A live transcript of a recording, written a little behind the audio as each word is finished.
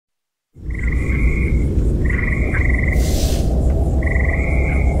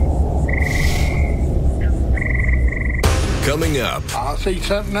Coming up. I see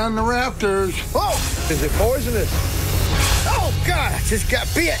something on the rafters. Whoa! Is it poisonous? Oh, God, I just got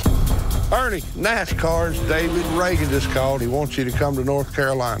bit. Ernie, NASCAR's David Reagan just called. He wants you to come to North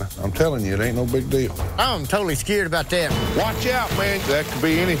Carolina. I'm telling you, it ain't no big deal. I'm totally scared about that. Watch out, man. That could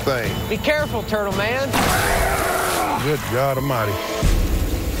be anything. Be careful, Turtle Man. Good God Almighty.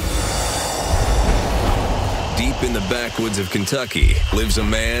 Deep in the backwoods of Kentucky lives a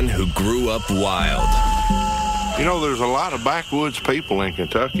man who grew up wild. You know, there's a lot of backwoods people in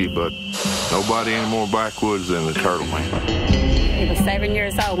Kentucky, but nobody any more backwoods than the Turtle Man. He was 7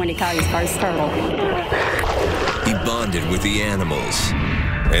 years old when he caught his first turtle. He bonded with the animals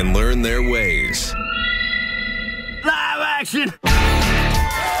and learned their ways. Live action!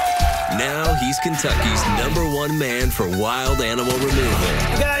 Now he's Kentucky's #1 man for wild animal removal.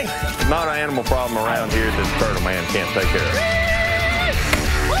 Okay. Not an animal problem around here that the Turtle Man can't take care of.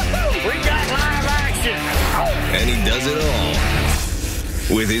 We got live action! And he does it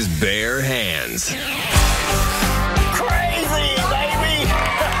all with his bare hands. Crazy, baby!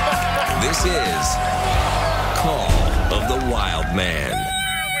 This is Call of the Wild Man.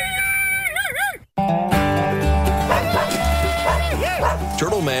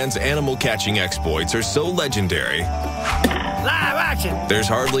 Turtle Man's animal catching exploits are so legendary, Live action! there's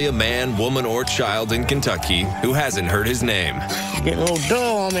hardly a man, woman, or child in Kentucky who hasn't heard his name. Getting a little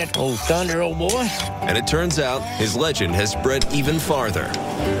dull on that old thunder, old boy. And it turns out his legend has spread even farther.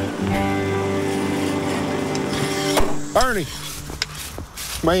 Ernie,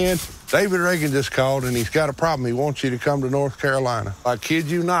 man, David Reagan just called, and he's got a problem. He wants you to come to North Carolina. I kid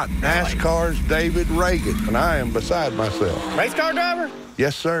you not, NASCAR's David Reagan, and I am beside myself. Race car driver?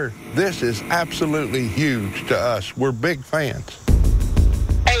 Yes, sir. This is absolutely huge to us. We're big fans.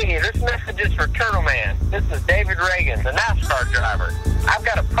 Hey, this message is for Turtle Man. This is David Reagan, the NASCAR driver. I've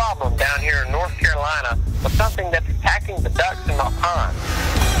got a problem down here in North Carolina with something that's attacking the ducks in my pond.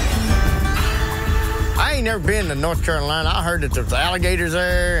 I ain't never been to North Carolina. I heard that there's alligators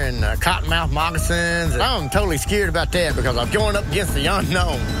there and cottonmouth moccasins. I'm totally scared about that because I'm going up against the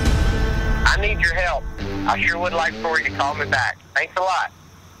unknown. I need your help. I sure would like for you to call me back. Thanks a lot.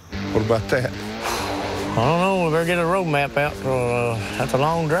 What about that? I don't know. We better get a road map out. That's a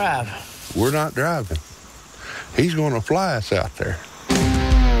long drive. We're not driving. He's going to fly us out there.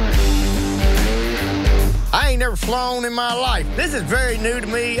 I ain't never flown in my life. This is very new to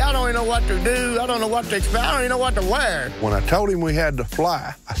me. I don't even know what to do. I don't know what to expect. I don't even know what to wear. When I told him we had to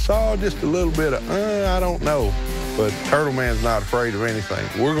fly, I saw just a little bit of, I don't know. But Turtle Man's not afraid of anything.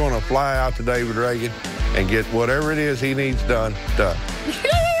 We're going to fly out to David Reagan and get whatever it is he needs done.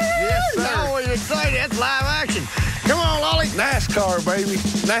 Yes, sir. I'm always excited. That's live action. Come on, Lolly. NASCAR, baby.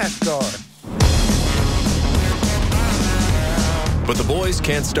 NASCAR. But the boys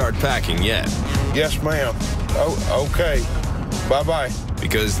can't start packing yet. Yes, ma'am. Oh, okay. Bye-bye.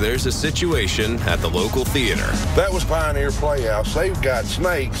 Because there's a situation at the local theater. That was Pioneer Playhouse. They've got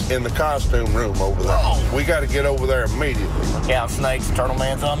snakes in the costume room over there. Whoa. We got to get over there immediately. Look out, snakes. Turtle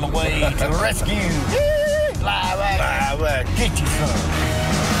Man's on the way to the rescue. Live action. Live action. Get you some.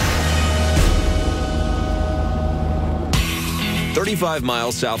 35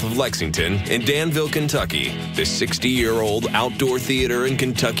 miles south of Lexington, in Danville, Kentucky, this 60-year-old outdoor theater and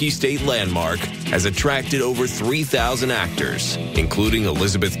Kentucky state landmark has attracted over 3,000 actors, including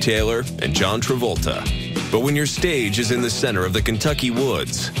Elizabeth Taylor and John Travolta. But when your stage is in the center of the Kentucky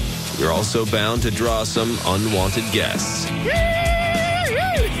woods, you're also bound to draw some unwanted guests.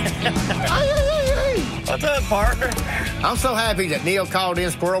 What's up, partner? I'm so happy that Neil called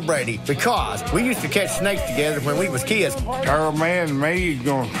in Squirrel Brady because we used to catch snakes together when we was kids. Turtle Man and me is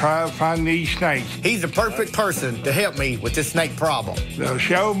going to try to find these snakes. He's the perfect person to help me with this snake problem. The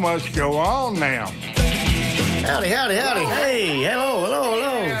show must go on now. Howdy, howdy, howdy. Hey, hello.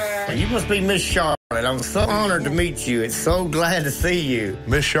 You must be Miss Charlotte. I'm so honored to meet you. It's so glad to see you.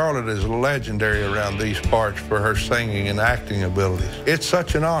 Miss Charlotte is legendary around these parts for her singing and acting abilities. It's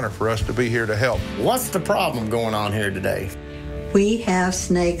such an honor for us to be here to help. What's the problem going on here today? We have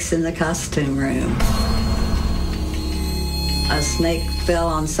snakes in the costume room. A snake fell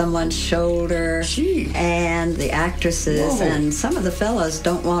on someone's shoulder, and the actresses and some of the fellows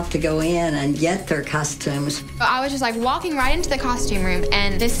don't want to go in and get their costumes. I was just like walking right into the costume room,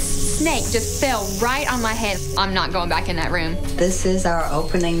 and this snake just fell right on my head. I'm not going back in that room. This is our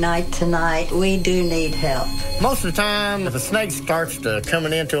opening night tonight. We do need help. Most of the time, if a snake starts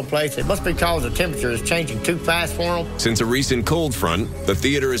coming into a place, it must be because the temperature is changing too fast for them. Since a recent cold front, the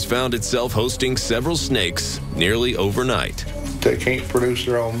theater has found itself hosting several snakes nearly overnight. They can't produce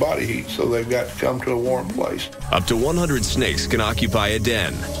their own body heat, so they've got to come to a warm place. Up to 100 snakes can occupy a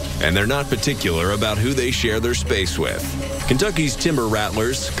den, and they're not particular about who they share their space with. Kentucky's timber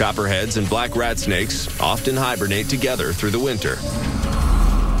rattlers, copperheads, and black rat snakes often hibernate together through the winter.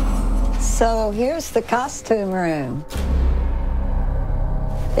 So here's the costume room.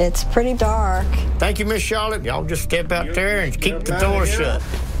 It's pretty dark. Thank you, Miss Charlotte. Y'all just step out there and keep the door shut.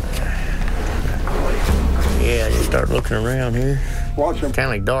 Yeah, just start looking around here. Watch them.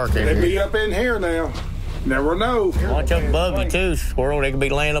 Kind of dark in They here. be up in here now. Never know. Watch up above you, too, squirrel. They could be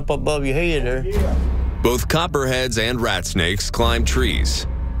laying up above your head there. Both copperheads and rat snakes climb trees.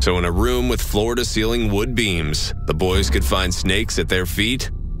 So in a room with floor-to-ceiling wood beams, the boys could find snakes at their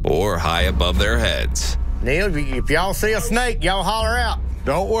feet or high above their heads. Neil, if y'all see a snake, y'all holler out.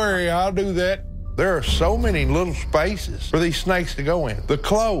 Don't worry, I'll do that. There are so many little spaces for these snakes to go in. The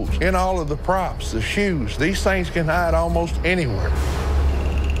clothes, in all of the props, the shoes. These things can hide almost anywhere.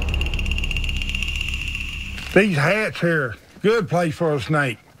 These hats here, good place for a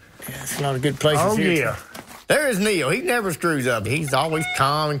snake. Yeah, it's not a good place Oh, to sit. yeah. There's Neil. He never screws up. He's always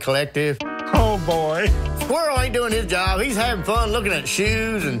calm and collective. Oh, boy. Squirrel ain't doing his job. He's having fun looking at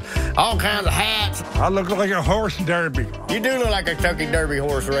shoes and all kinds of hats. I look like a horse derby. You do look like a Kentucky Derby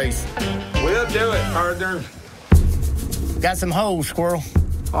horse race. We'll do it, partner. Got some holes, Squirrel.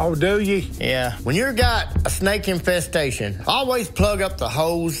 Oh, do you? Yeah. When you've got a snake infestation, always plug up the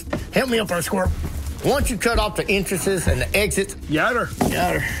hose. Help me up there, Squirrel. Once you cut off the entrances and the exits, Yatter.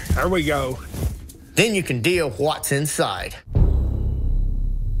 yatter, There we go. then you can deal what's inside.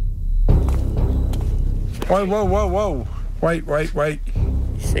 Whoa, whoa, whoa, whoa. Wait.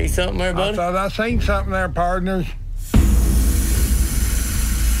 See something there, I buddy? thought I seen something there, partners.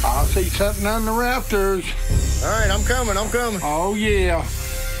 I see something on the rafters. All right, I'm coming. Oh, yeah.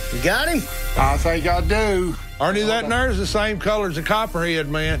 You got him? I think I do. Arnie, that there's the same color as a copperhead,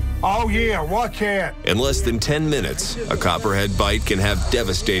 man. Oh, yeah, watch that. In less than 10 minutes, a copperhead bite can have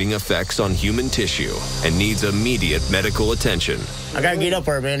devastating effects on human tissue and needs immediate medical attention. I gotta get up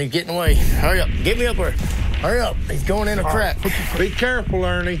there, man. He's getting away. Hurry up. Get me up there. Hurry up. He's going in a crack. Be careful,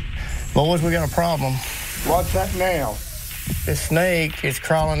 Ernie. Boys, we got a problem. What's that now? This snake is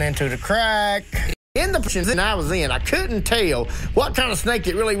crawling into the crack. In the position I was in, I couldn't tell what kind of snake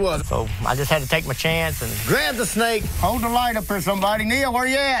it really was. So I just had to take my chance and grab the snake. Hold the light up here, somebody. Neil, where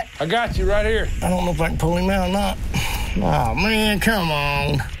you at? I got you right here. I don't know if I can pull him out or not. Oh, man, come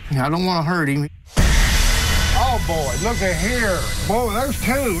on. I don't want to hurt him. Oh, boy, look at here. Boy, there's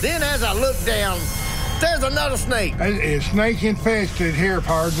two. Then as I look down, there's another snake. It's snake infested here,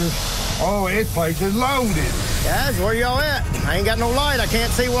 partners. Oh, this place is loaded. Guys, where y'all at? I ain't got no light. I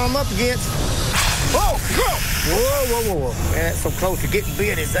can't see what I'm up against. Whoa, whoa. Man, that's so close to getting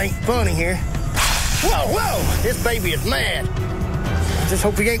bit, it ain't funny here. Whoa, this baby is mad. I just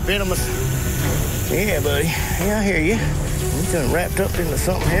hope he ain't venomous. Yeah, buddy. Yeah, I hear you. He's done wrapped up into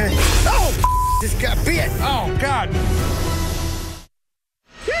something here. Oh, just got bit. Oh, God.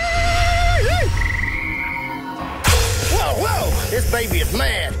 Whoa, this baby is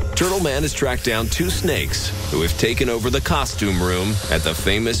mad. Turtle Man has tracked down two snakes who have taken over the costume room at the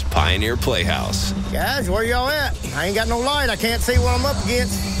famous Pioneer Playhouse. Guys, where y'all at? I ain't got no light. I can't see what I'm up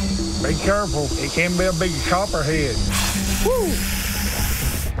against. Be careful. It can be a big copperhead. Woo.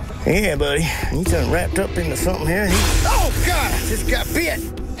 Yeah, buddy. He's done wrapped up into something here. Oh, God, just got bit.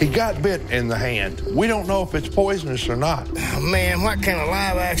 He got bit in the hand. We don't know if it's poisonous or not. Oh, man, what kind of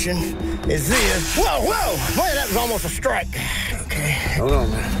live action is this? Whoa. Boy, that was almost a strike. Okay. Hold on,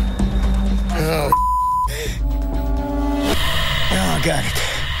 man. Oh, I got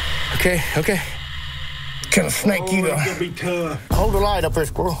it. Okay. What kind of snake you It's are? gonna be tough. Hold the light up here,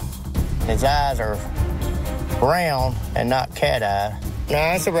 Squirrel. His eyes are brown and not cat-eye.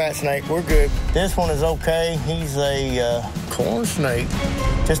 Nah, it's a rat snake. We're good. This one is okay. He's a corn snake.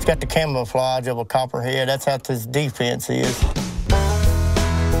 Just got the camouflage of a copperhead. That's how his defense is.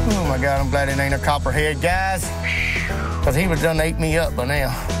 Oh, my God. I'm glad it ain't a copperhead, guys. Because he would have done ate me up by now.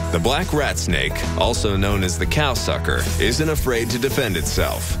 The black rat snake, also known as the cowsucker, isn't afraid to defend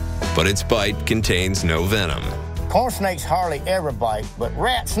itself, but its bite contains no venom. Corn snakes hardly ever bite, but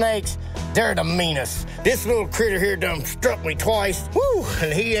rat snakes, they're the meanest. This little critter here done struck me twice. Woo,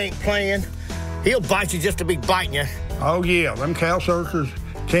 and he ain't playing. He'll bite you just to be biting you. Oh, yeah, them cowsuckers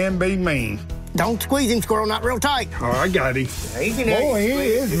can be mean. Don't squeeze him, Squirrel, not real tight. Oh, I got him. Easy now. Boy, he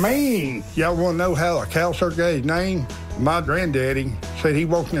is mean. Y'all want to know how a cowsucker got his name? My granddaddy said he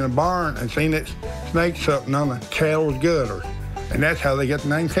walked in a barn and seen that snake sucking on the cow's gutter. And that's how they got the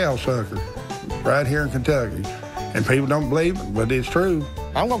name cowsucker, right here in Kentucky. And people don't believe it, but it's true.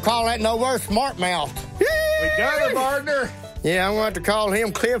 I'm going to call that no worse smart mouth. We got it, partner. Yeah, I'm going to have to call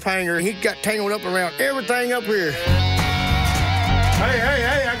him Cliffhanger. He got tangled up around everything up here. Hey,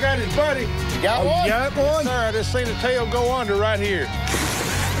 I got his buddy. You got one? You got one? Yes, sir, I just seen the tail go under right here.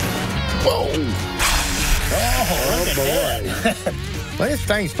 Whoa. Oh, boy. Well, this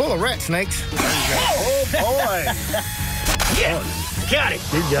thing's full of rat snakes. Oh, boy. Yeah, got it.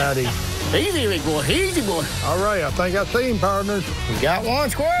 You got him. Easy, big boy. Easy, boy. All right, I think I see him, partners. You got one,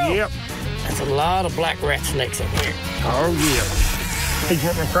 squirrel? Yep. That's a lot of black rat snakes up here. Oh, yeah. He's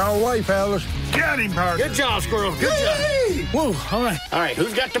wanting to crawl away, fellas. Got him, partner. Good job, squirrel. Good job. Whoa, all right. All right,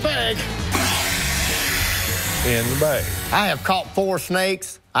 who's got the bag? In the bag. I have caught 4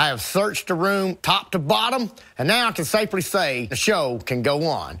 snakes. I have searched the room top to bottom, and now I can safely say the show can go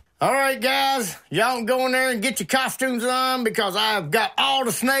on. All right, guys, y'all can go in there and get your costumes on because I have got all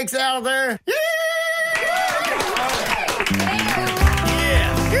the snakes out of there. Yeah!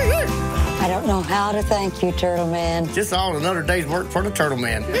 I don't know how to thank you, Turtle Man. Just all another day's work for the Turtle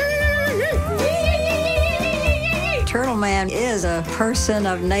Man. Turtle Man is a person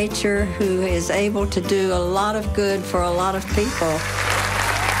of nature who is able to do a lot of good for a lot of people.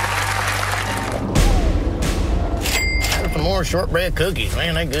 Some more shortbread cookies,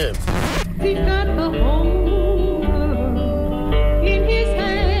 man, they good. He's got the whole world in his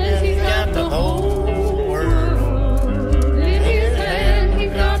hands. He's got the whole world in his hands.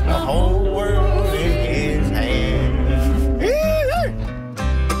 He's got the whole world in his hands.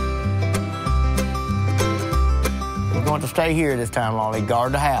 We're going to stay here this time, Lolly,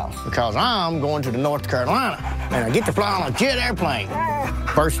 guard the house, because I'm going to the North Carolina, and I get to fly on a jet airplane.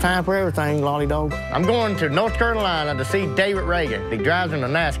 First time for everything, Lolly Dog. I'm going to North Carolina to see David Reagan. He drives in the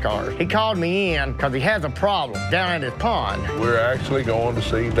NASCAR. He called me in because he has a problem down at his pond. We're actually going to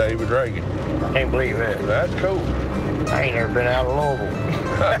see David Reagan. Can't believe that. That's cool. I ain't never been out of Louisville.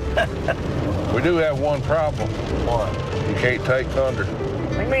 We do have one problem. What? You can't take thunder.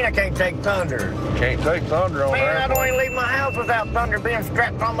 What do you mean I can't take thunder? You can't take thunder on Man, I airplane. don't even leave my house without thunder being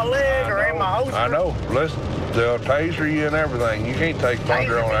strapped on my leg or in my holster. I know. Listen, they'll taser you and everything. You can't take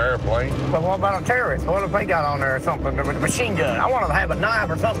thunder on an airplane. But what about a terrorist? What if they got on there or something with a machine gun? I want to have a knife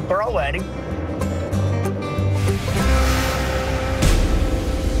or something to throw at him.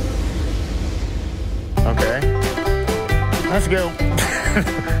 Okay. Let's go.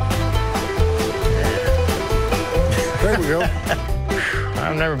 There we go.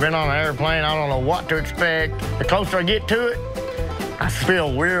 I've never been on an airplane. I don't know what to expect. The closer I get to it, I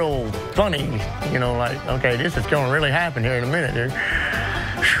feel real funny. You know, like, okay, this is going to really happen here in a minute, dude.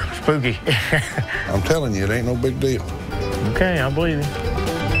 Spooky. I'm telling you, it ain't no big deal. Okay, I believe you.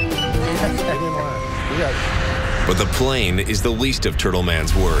 But the plane is the least of Turtle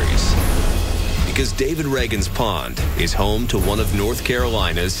Man's worries. Because David Reagan's pond is home to one of North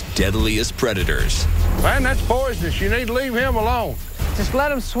Carolina's deadliest predators. Man, that's poisonous. You need to leave him alone. Just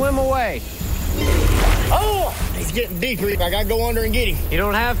let him swim away. Oh, he's getting deeper. I got to go under and get him. You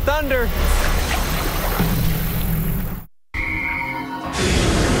don't have thunder.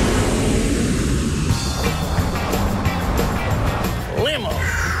 Limo.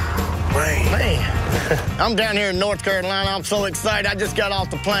 Man. I'm down here in North Carolina. I'm so excited. I just got off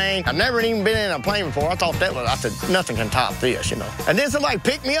the plane. I've never even been in a plane before. I thought I said, nothing can top this, you know. And then somebody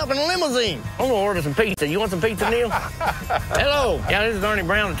picked me up in a limousine. I'm going to order some pizza. You want some pizza, Neil? Hello. Yeah, this is Ernie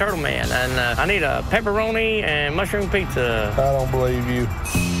Brown, the Turtle Man. And I need a pepperoni and mushroom pizza. I don't believe you.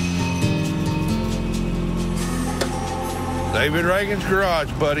 David Reagan's garage,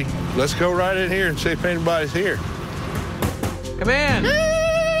 buddy. Let's go right in here and see if anybody's here. Come in.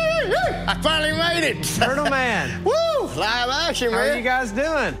 I finally made it. Turtle Man. Woo! Live action, man. How are you guys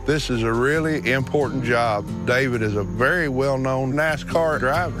doing? This is a really important job. David is a very well-known NASCAR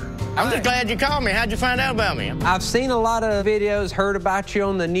driver. I'm just glad you called me. How'd you find out about me? I've seen a lot of videos, heard about you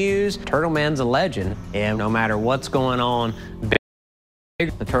on the news. Turtle Man's a legend, and no matter what's going on, the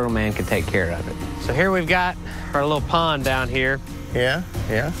Turtle Man can take care of it. So here we've got our little pond down here. Yeah.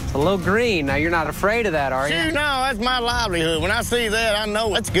 It's a little green. Now, you're not afraid of that, are you? Shoot, no, that's my livelihood. When I see that, I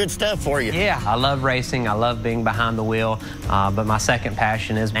know that's good stuff for you. Yeah, I love racing. I love being behind the wheel. But my second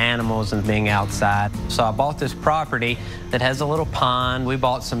passion is animals and being outside. So I bought this property that has a little pond. We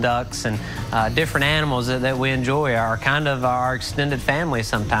bought some ducks and different animals that we enjoy, are kind of our extended family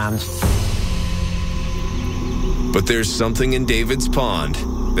sometimes. But there's something in David's pond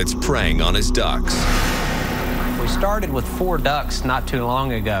that's preying on his ducks. We started with 4 ducks not too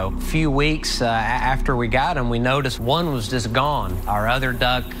long ago. A few weeks after we got them, we noticed one was just gone. Our other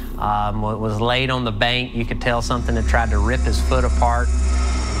duck was laid on the bank. You could tell something had tried to rip his foot apart.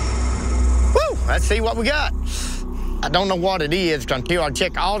 Woo! Let's see what we got. I don't know what it is until I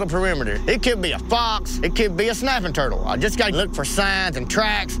check all the perimeter. It could be a fox, it could be a snapping turtle. I just gotta look for signs and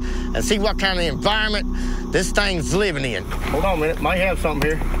tracks and see what kind of environment this thing's living in. Hold on a minute, might have something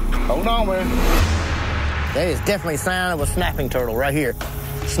here. Hold on a minute. That is definitely a sign of a snapping turtle right here.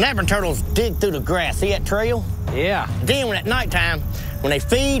 Snapping turtles dig through the grass. See that trail? Yeah. Then when at nighttime, when they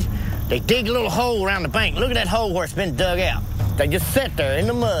feed, they dig a little hole around the bank. Look at that hole where it's been dug out. They just sit there in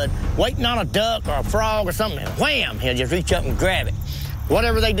the mud, waiting on a duck or a frog or something, and wham, he'll just reach up and grab it.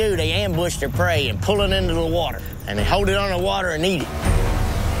 Whatever they do, they ambush their prey and pull it into the water, and they hold it on the water and eat it.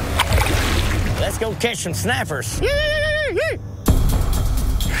 Let's go catch some snappers. All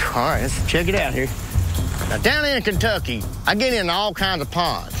right, let's check it out here. Now, down in Kentucky, I get into all kinds of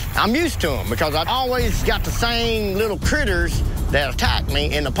ponds. I'm used to them because I've always got the same little critters that attack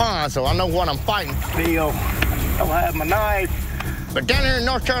me in the pond, so I know what I'm fighting. I'll have my knife. But down here in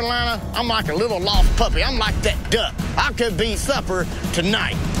North Carolina, I'm like a little lost puppy. I'm like that duck. I could be supper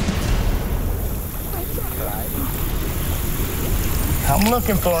tonight. I'm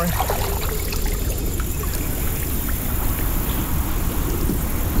looking for him.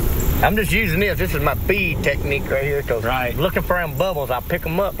 I'm just using this. This is my bead technique right here. Cause looking for them bubbles, I pick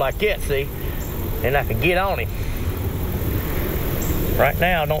them up like that, see? And I can get on him. Right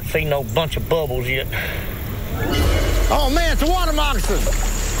now, I don't see no bunch of bubbles yet. Oh, man, it's a water moccasin.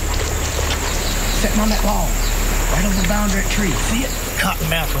 Sitting on that log, right over the boundary of that tree. See it?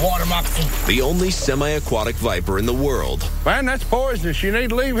 Cottonmouth water moccasin. The only semi-aquatic viper in the world. Man, that's poisonous. You need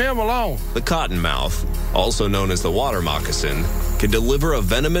to leave him alone. The cottonmouth, also known as the water moccasin, can deliver a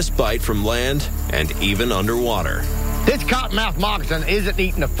venomous bite from land and even underwater. This cottonmouth moccasin isn't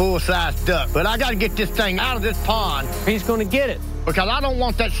eating a full-sized duck, but I got to get this thing out of this pond. He's going to get it. Because I don't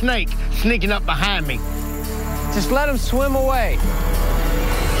want that snake sneaking up behind me. Just let him swim away.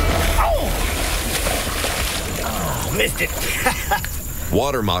 Oh, missed it.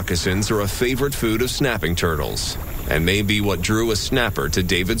 Water moccasins are a favorite food of snapping turtles and may be what drew a snapper to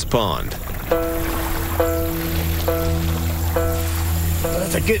David's pond.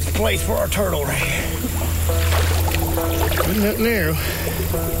 That's a good place for our turtle right here. Ain't nothing there.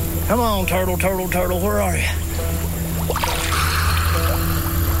 Come on, turtle, turtle, turtle, where are you?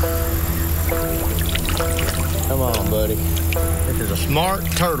 Come on, buddy. This is a smart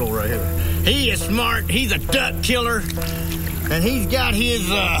turtle right here. He is smart. He's a duck killer. And he's got his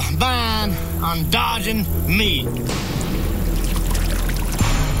vine on dodging me.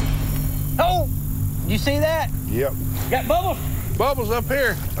 Oh, you see that? Yep. Got bubbles? Bubbles up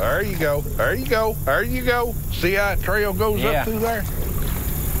here. There you go. There you go. There you go. See how that trail goes up through there?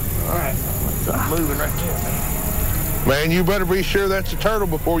 All right. Something moving right there, man. Man, you better be sure that's a turtle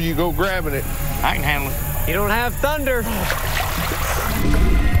before you go grabbing it. I can handle it. You don't have thunder.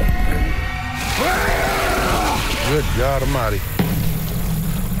 Good God Almighty.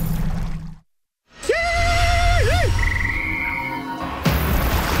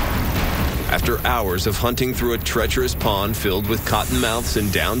 After hours of hunting through a treacherous pond filled with cottonmouths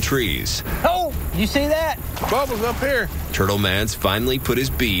and downed trees. Oh, you see that? Bubbles up here. Turtle Man's finally put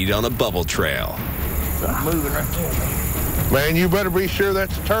his bead on a bubble trail. Something moving right there, man. Man, you better be sure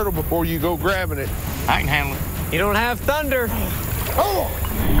that's a turtle before you go grabbing it. I can handle it. You don't have thunder. Oh!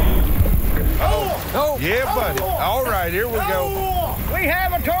 Oh! Oh! Yeah, buddy. All right, here we go. We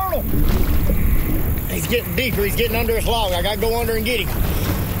have a turtle. He's getting deeper. He's getting under his log. I got to go under and get him.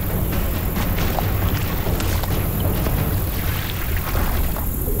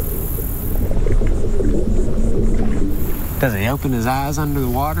 Does he open his eyes under the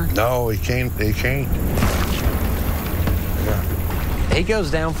water? No, he can't. He can't. Yeah. He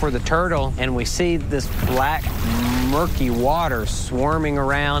goes down for the turtle, and we see this black, murky water swarming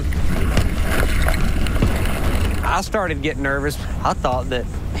around. I started getting nervous. I thought that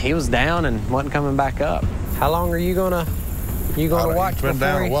he was down and wasn't coming back up. How long are you gonna watch He's been before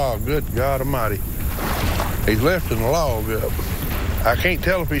down a while. Good God Almighty. He's lifting the log up. I can't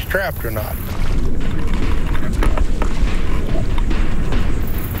tell if he's trapped or not.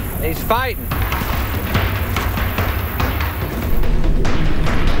 He's fighting.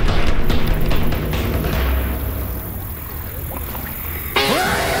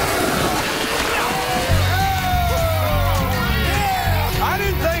 I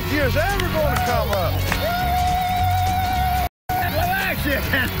didn't think you was ever going to come up.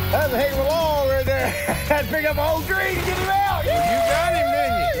 That's a heck of a log right there. Had to pick up a whole tree to get him out. You got him,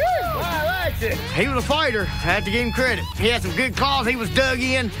 didn't you? I liked it. He was a fighter. I had to give him credit. He had some good claws. He was dug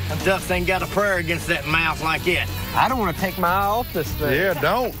in. Them ducks ain't got a prayer against that mouth like that. I don't want to take my eye off this thing. Yeah,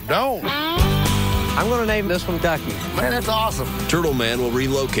 don't. I'm going to name this one Ducky. Man, that's awesome. Turtle Man will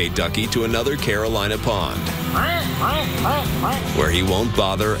relocate Ducky to another Carolina pond. where he won't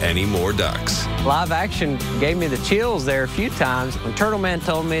bother any more ducks. Live action gave me the chills there a few times. When Turtle Man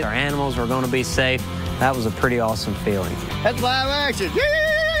told me our animals were going to be safe, that was a pretty awesome feeling. That's live action.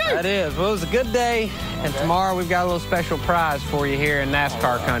 That is. Well, it was a good day, and tomorrow we've got a little special prize for you here in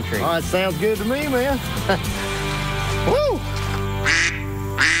NASCAR country. Oh, that sounds good to me, man. Woo!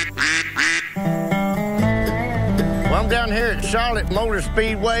 Well, I'm down here at Charlotte Motor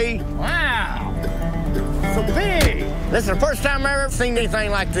Speedway. Wow! So big. This is the first time I've ever seen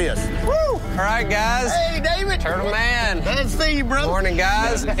anything like this. Woo! All right, guys. Hey, David. Turtle Man. Glad to see you, brother. Morning,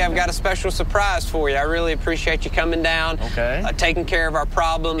 guys. I've got a special surprise for you. I really appreciate you coming down, taking care of our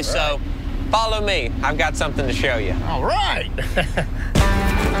problems. Right. So follow me. I've got something to show you. All right.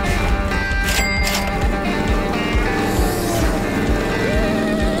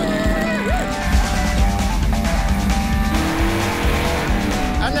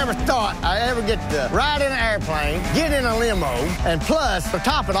 I never thought I'd ever get to ride in an airplane, get in a limo, and plus, to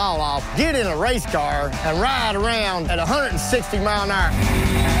top it all off, get in a race car and ride around at 160 miles an hour.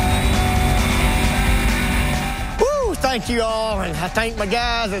 Woo! Thank you all, and I thank my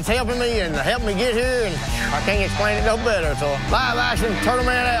guys that's helping me and helping me get here, and I can't explain it no better. So, live action, Turtle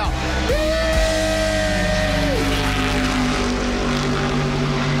Man out.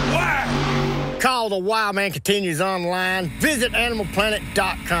 Call the Wild Man continues online. Visit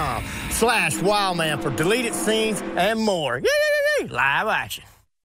animalplanet.com/wildman for deleted scenes and more. Live action.